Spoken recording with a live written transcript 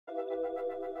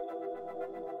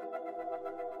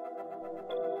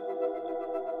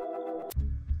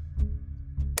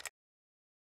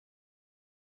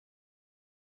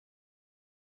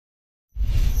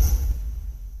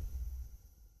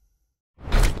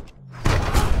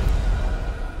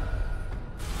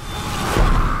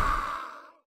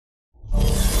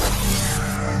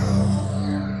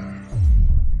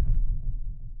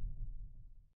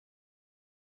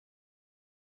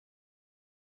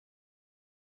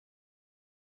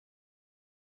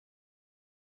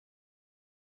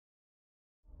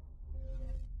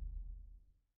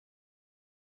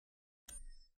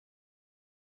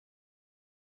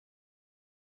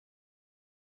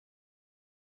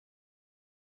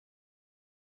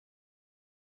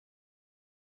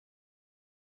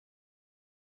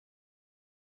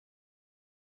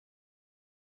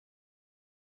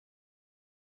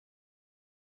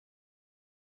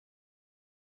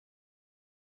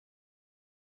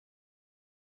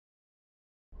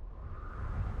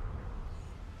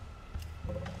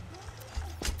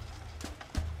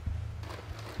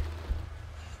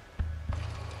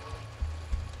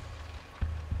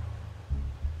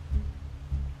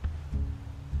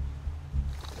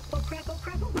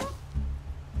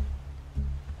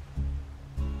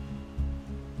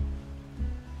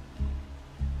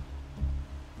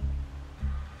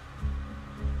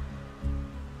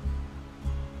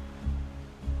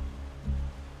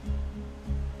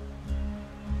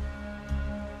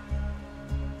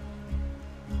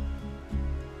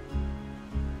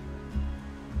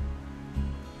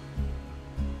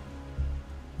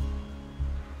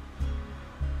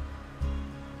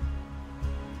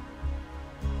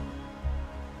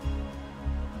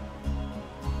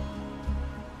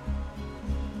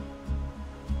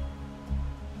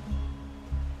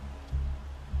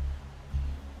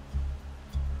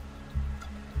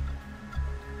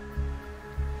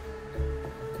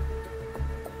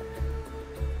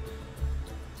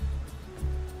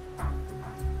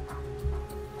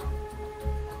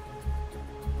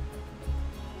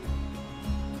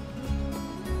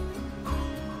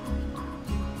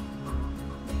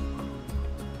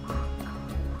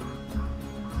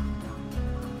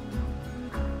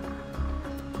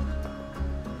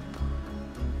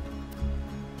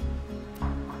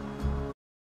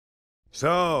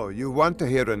So, you want to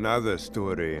hear another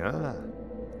story, huh?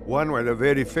 One where the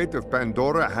very fate of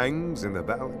Pandora hangs in the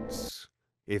balance?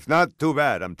 If not, too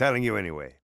bad, I'm telling you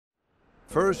anyway.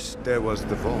 First, there was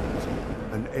the vault,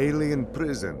 an alien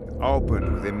prison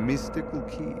opened with a mystical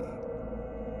key.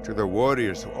 To the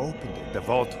warriors who opened it, the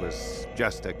vault was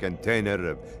just a container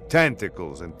of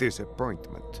tentacles and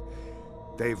disappointment.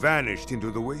 They vanished into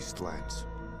the wastelands,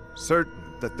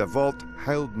 certain that the vault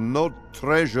held no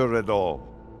treasure at all.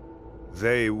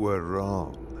 They were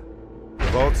wrong. The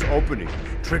vault's opening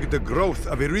triggered the growth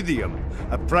of iridium,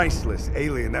 a priceless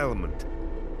alien element.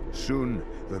 Soon,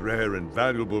 the rare and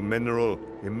valuable mineral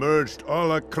emerged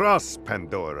all across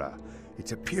Pandora.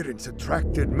 Its appearance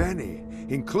attracted many,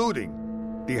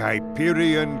 including the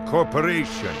Hyperion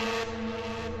Corporation.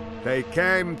 They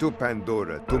came to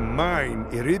Pandora to mine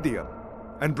iridium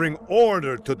and bring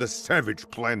order to the savage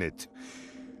planet.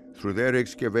 Through their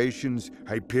excavations,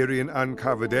 Hyperion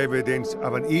uncovered evidence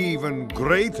of an even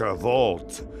greater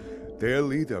vault. Their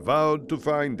leader vowed to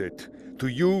find it, to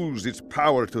use its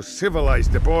power to civilize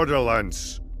the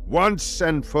Borderlands, once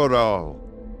and for all.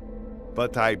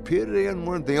 But Hyperion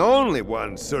weren't the only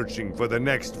ones searching for the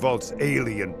next vault's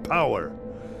alien power.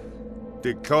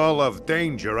 The call of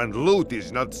danger and loot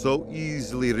is not so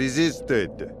easily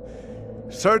resisted.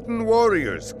 Certain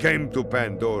warriors came to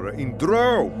Pandora in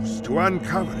droves to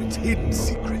uncover its hidden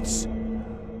secrets.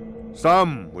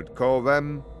 Some would call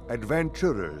them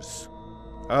adventurers.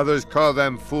 Others call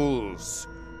them fools.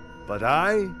 But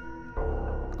I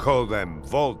call them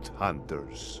vault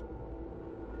hunters.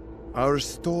 Our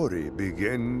story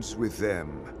begins with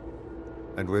them,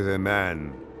 and with a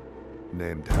man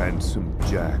named Handsome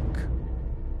Jack.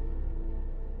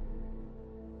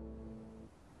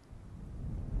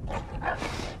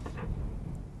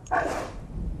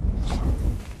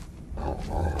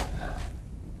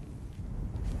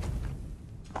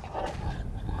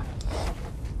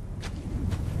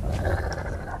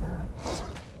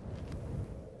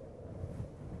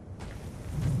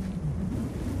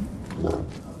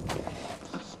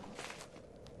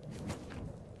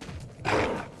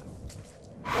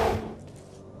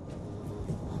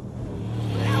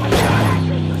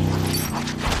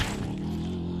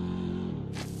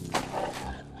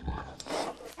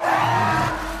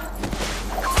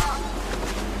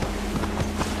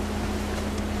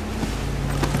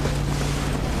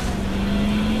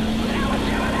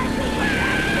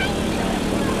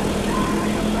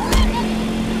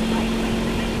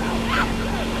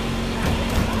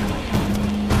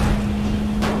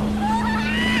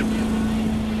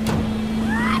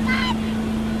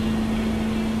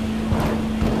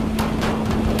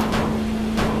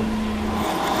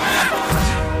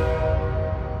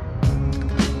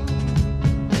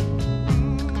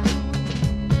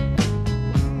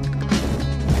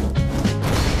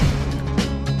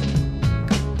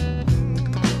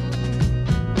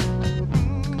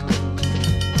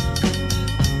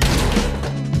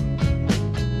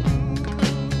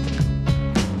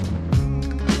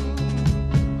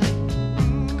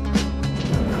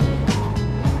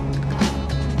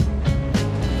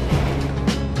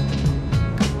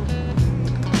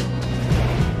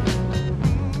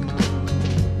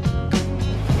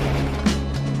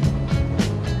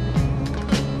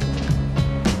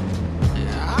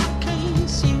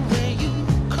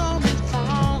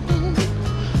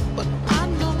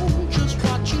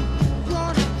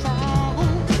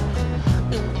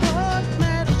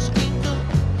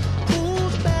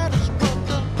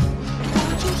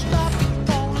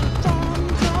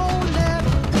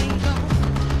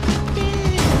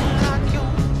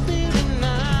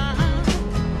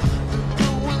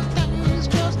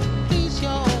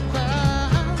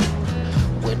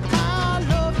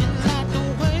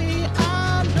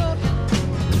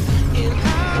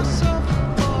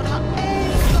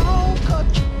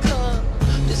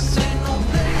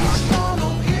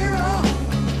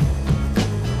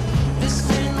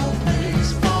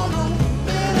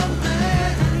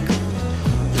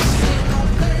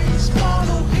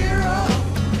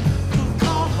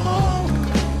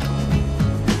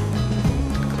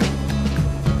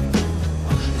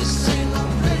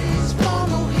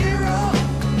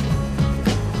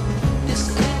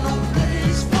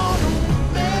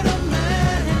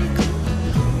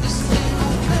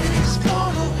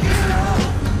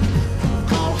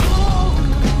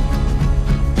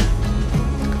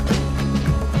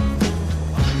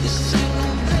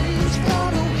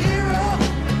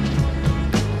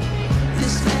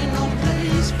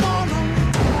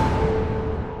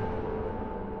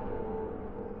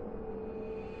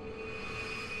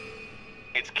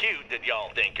 cute that y'all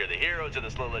think you're the heroes of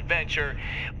this little adventure,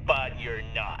 but you're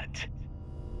not.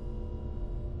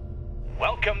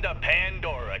 Welcome to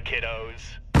Pandora, kiddos.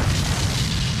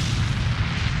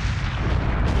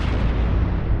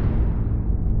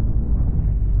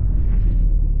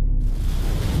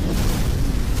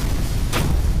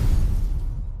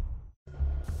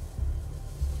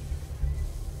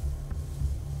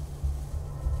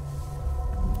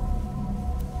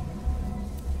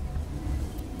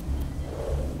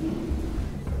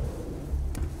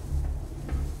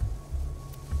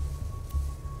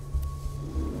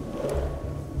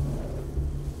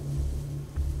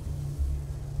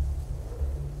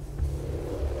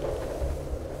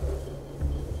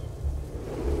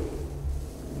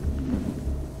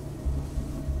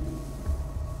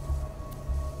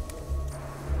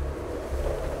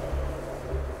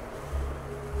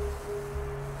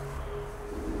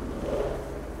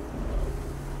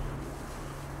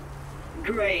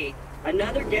 Great.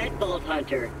 Another dead Vault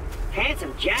Hunter.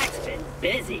 Handsome Jack's been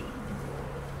busy.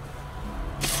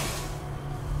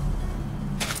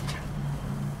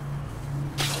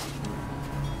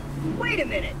 Wait a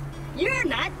minute. You're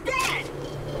not dead!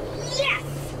 Yes!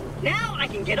 Now I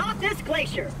can get off this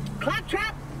glacier.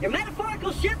 Claptrap, your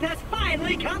metaphorical ship has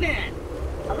finally come in.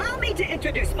 Allow me to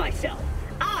introduce myself.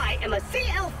 I am a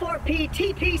CL4P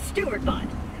TP steward bot,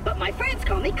 but my friends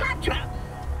call me Claptrap.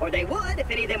 Or they would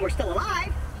if any of them were still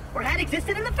alive, or had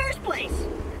existed in the first place.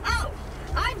 Oh,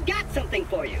 I've got something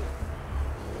for you.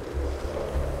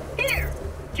 Here,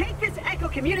 take this echo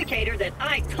communicator that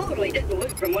I totally didn't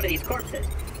loot from one of these corpses.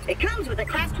 It comes with a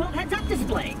Class 12 heads-up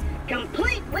display,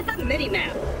 complete with a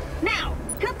mini-map. Now,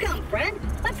 come, friend,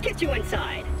 let's get you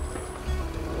inside.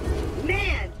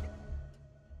 Man!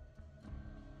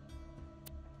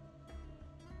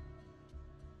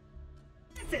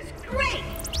 This is great!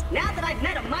 Now that I've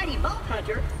met a mighty Vault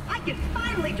Hunter, I can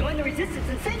finally join the Resistance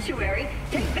and Sanctuary,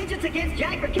 take vengeance against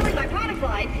Jack for killing my product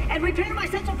line, and repair my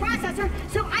central processor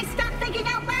so I stop thinking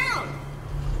out loud!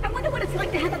 I wonder what it's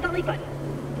like to have a belly button.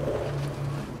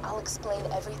 I'll explain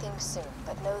everything soon,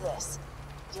 but know this.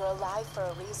 You're alive for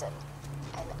a reason,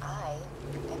 and I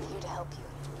am here to help you.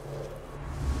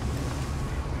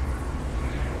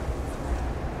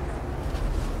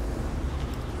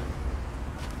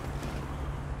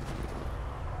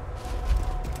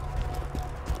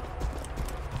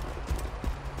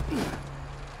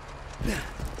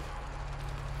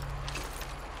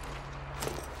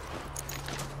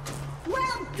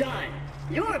 Well done!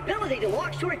 Your ability to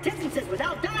walk short distances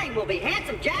without dying will be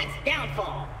Handsome Jack's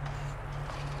downfall.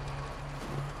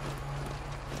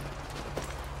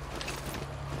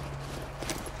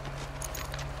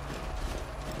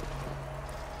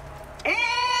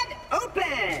 And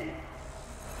open!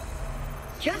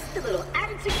 Just a little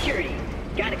added security.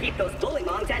 Gotta keep those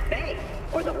bullymongs at bay,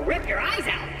 or they'll rip your eyes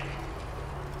out.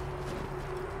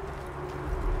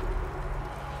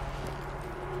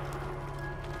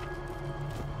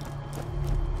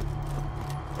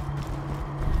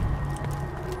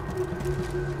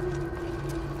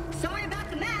 Sorry about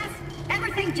the mess.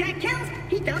 Everything Jack kills,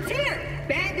 he dumps here.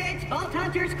 Bandits, Vault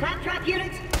Hunters, Claptrap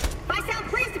units. If I sound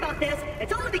pleased about this,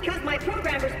 it's only because my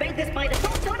programmers made this by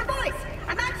default tone of voice.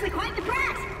 I'm actually quite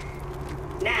depressed.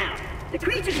 Now, the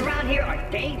creatures around here are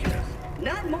dangerous.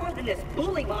 None more than this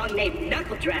bullymong named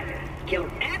Knuckle Dragger.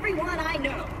 Killed everyone I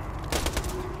know.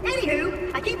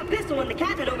 Anywho, I keep a pistol in the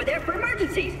cabinet over there for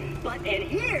emergencies. But in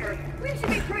here, we should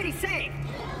be pretty safe.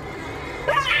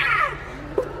 Ah! Ah!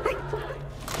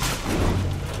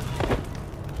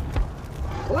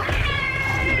 My eye!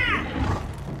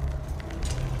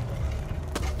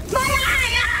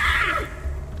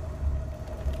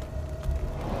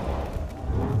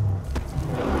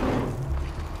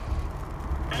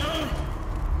 Ah!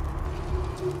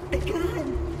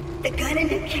 The gun in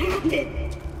the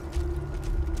cabinet.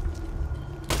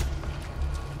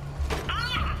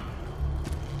 Ah!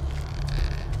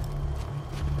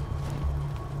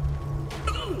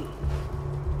 Ooh!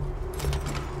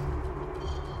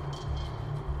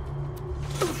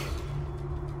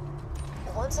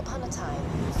 Once upon a time,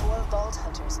 4 Vault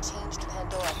Hunters changed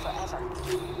Pandora forever.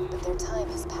 But their time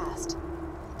has passed.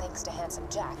 Thanks to Handsome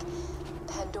Jack,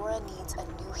 Pandora needs a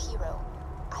new hero.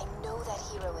 I know that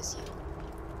hero is you.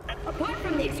 Apart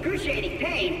from the excruciating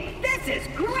pain, this is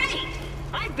great!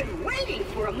 I've been waiting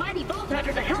for a mighty Vault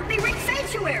Hunter to help me reach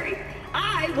Sanctuary!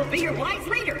 I will be your wise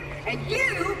leader, and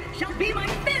you shall be my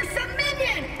fearsome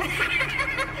minion!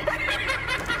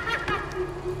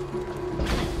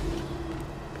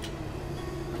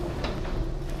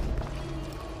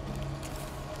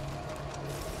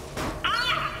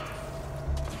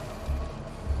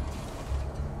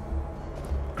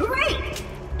 Great!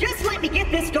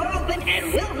 this door open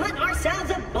and we'll hunt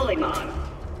ourselves a bullymong.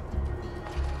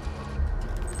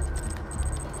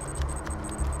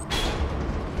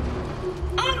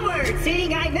 Onward,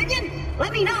 seeing eye minion!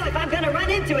 Let me know if I'm gonna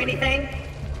run into anything.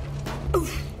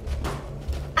 Oof.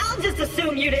 I'll just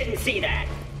assume you didn't see that.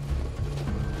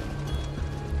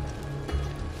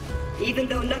 Even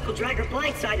though Knuckle Dragger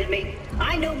blindsided me,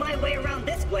 I know my way around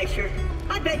this glacier.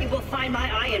 I bet you will find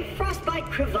my eye in Frostbite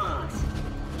Crevasse.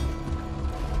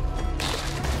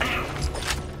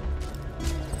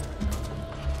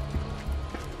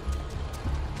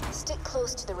 Stick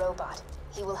close to the robot.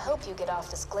 He will help you get off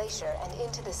this glacier and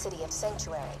into the city of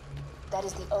Sanctuary. That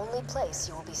is the only place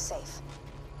you will be safe.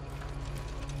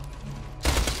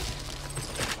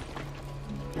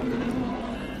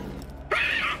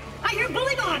 Ah! I hear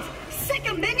bullymons! Sick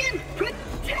of minion!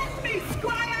 Protect me,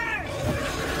 Squire!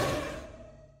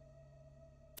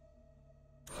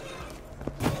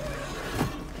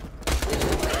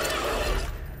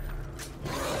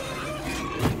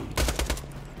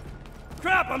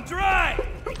 Crap, I'm dry!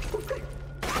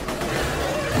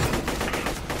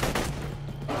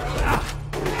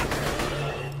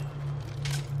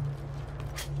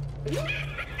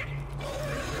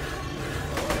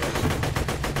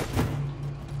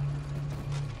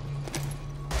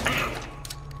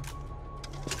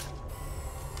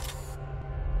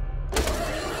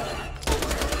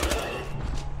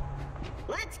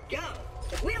 Let's go!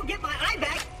 If we don't get my eye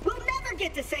back, we'll never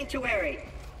get to Sanctuary!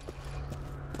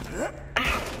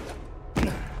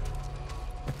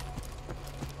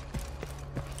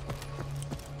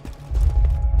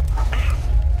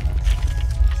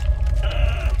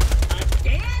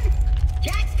 Again?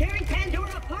 Jack's tearing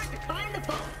Pandora apart to find the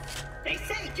vault. They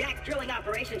say Jack's drilling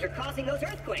operations are causing those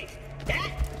earthquakes.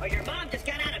 That, or your mom just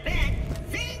got out of bed.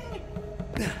 Zing!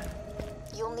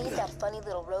 You'll need that funny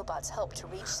little robot's help to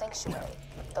reach Sanctuary,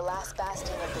 the last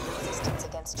bastion of the resistance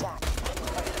against Jack,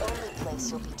 and the only place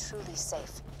you'll be truly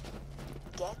safe.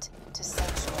 Get to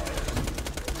Sanctuary.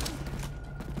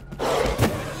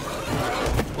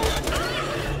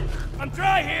 I'm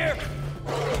dry here!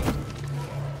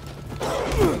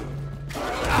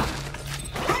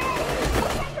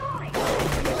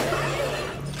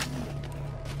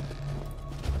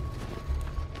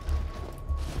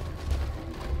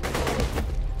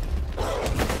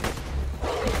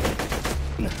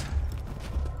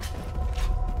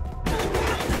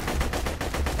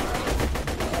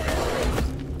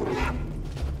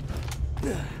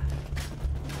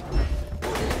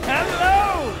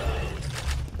 Hello!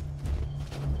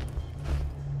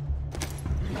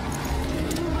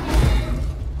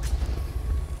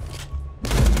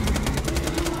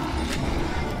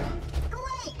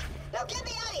 Great! Now get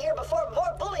me out of here before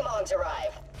more bullymongs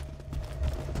arrive.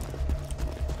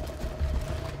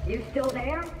 You still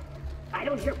there? I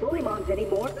don't hear bullymongs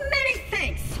anymore. Many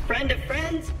thanks, friend of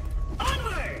friends.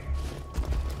 Onward!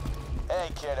 Hey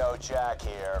kiddo, Jack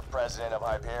here, president of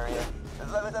Hyperion.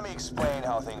 Let me explain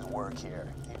how things work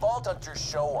here. The Vault Hunters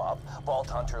show up, Vault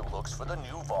Hunter looks for the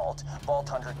new vault, Vault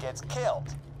Hunter gets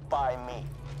killed. By me.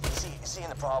 Seeing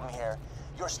the problem here?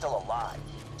 You're still alive.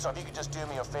 So if you could just do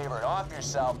me a favor and off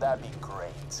yourself, that'd be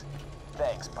great.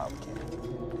 Thanks, Pumpkin.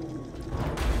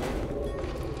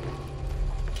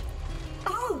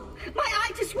 Oh, my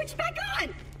eye just switched back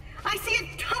on! I see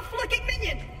a tough-looking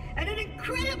minion and an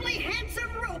incredibly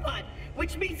handsome robot,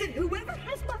 which means that whoever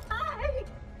has my eye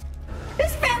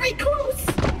is very close!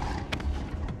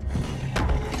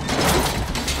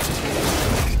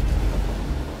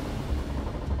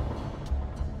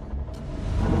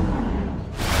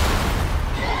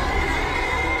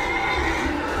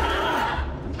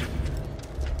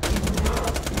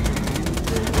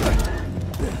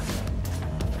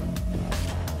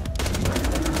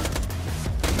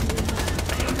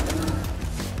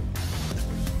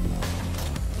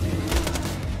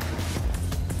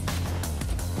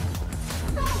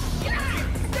 Oh, yeah!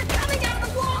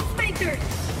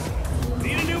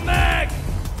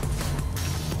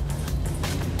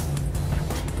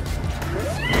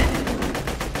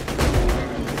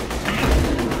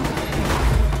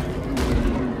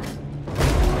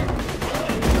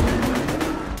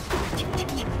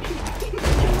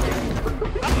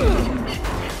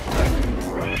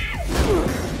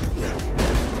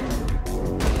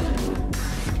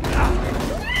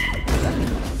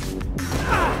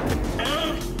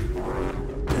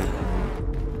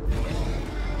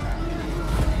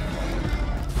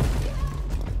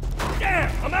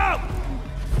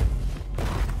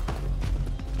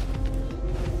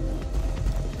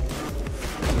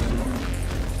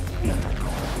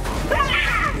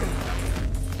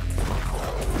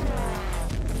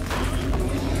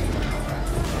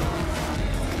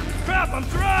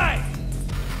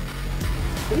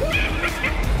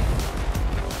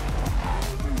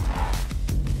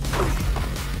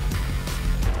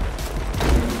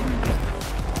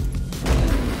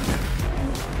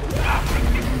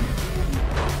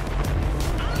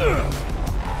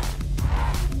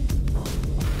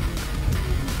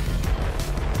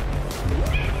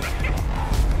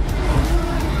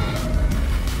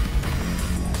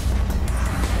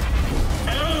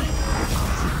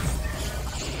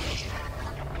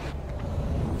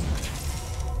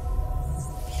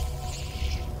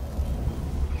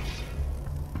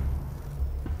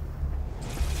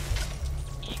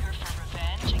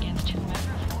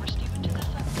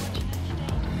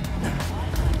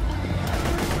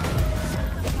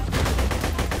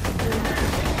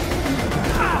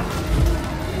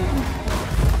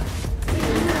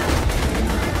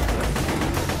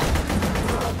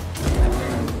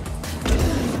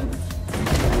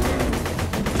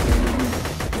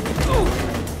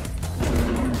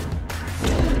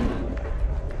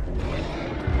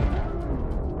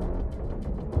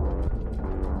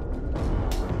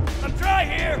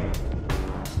 dry here!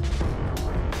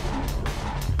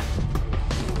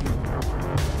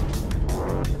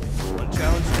 One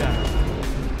challenge down.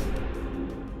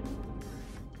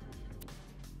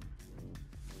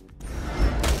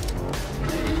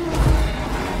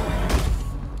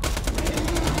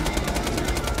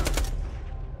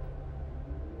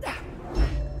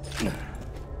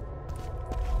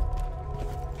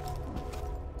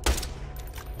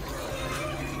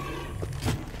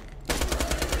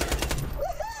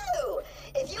 Woohoo!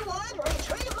 If you would,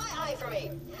 retrieve my eye for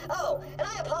me. Oh, and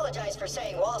I apologize for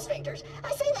saying wall sphincters.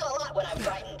 I say that a lot when I'm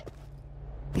frightened.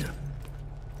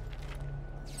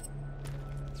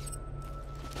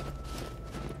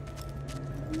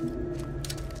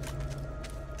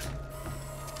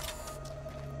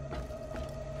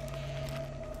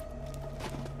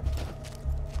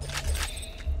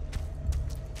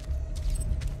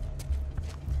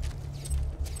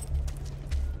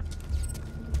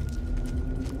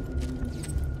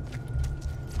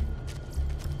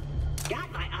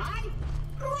 Got my eye?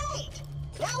 Great!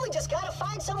 Now we just gotta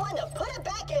find someone to put it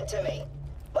back into me.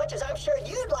 Much as I'm sure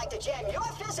you'd like to jam your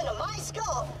fist into my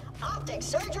skull, optic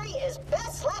surgery is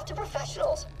best left to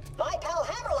professionals. My pal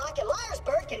Hammerlock in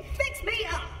Liarsburg can fix me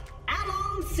up.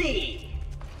 Allons-y.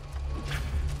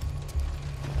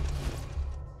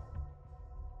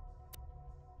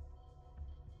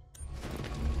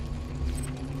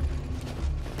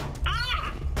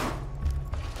 Ah!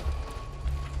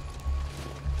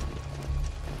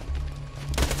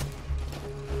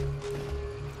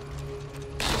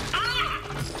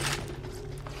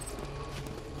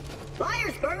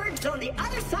 Liarsburg's on the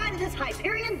other side of this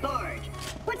Hyperion barge.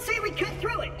 Let's say we cut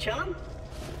through it, chum.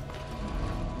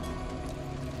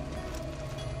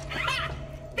 Ha!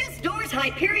 This door's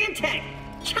Hyperion tech.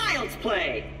 Child's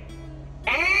play.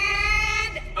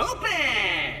 And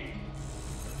open!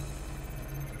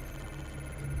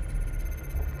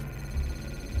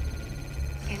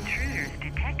 Intruders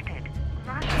detected.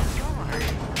 Locking door.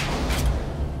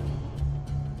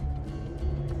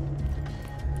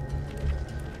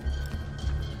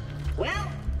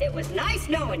 Well, it was nice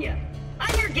knowing you.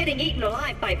 I hear getting eaten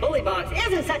alive by bullybogs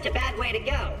isn't such a bad way to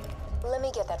go. Let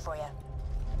me get that for you.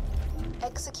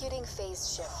 Executing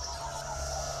phase shift.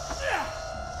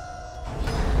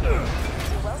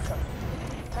 You're welcome.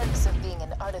 Perks of being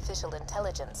an artificial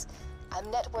intelligence. I'm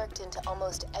networked into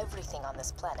almost everything on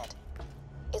this planet.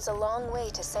 It's a long way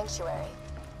to Sanctuary.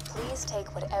 Please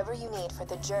take whatever you need for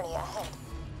the journey ahead.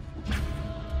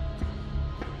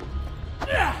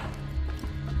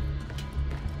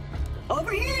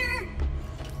 Over here!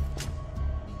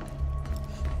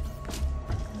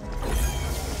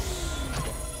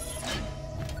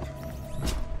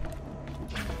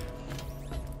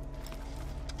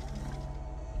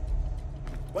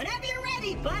 Whenever you're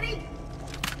ready, buddy!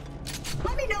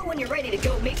 Let me know when you're ready to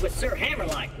go meet with Sir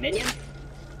Hammerlock, minion.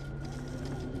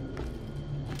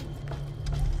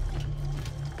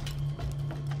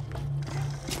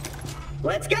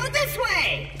 Let's go this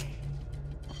way!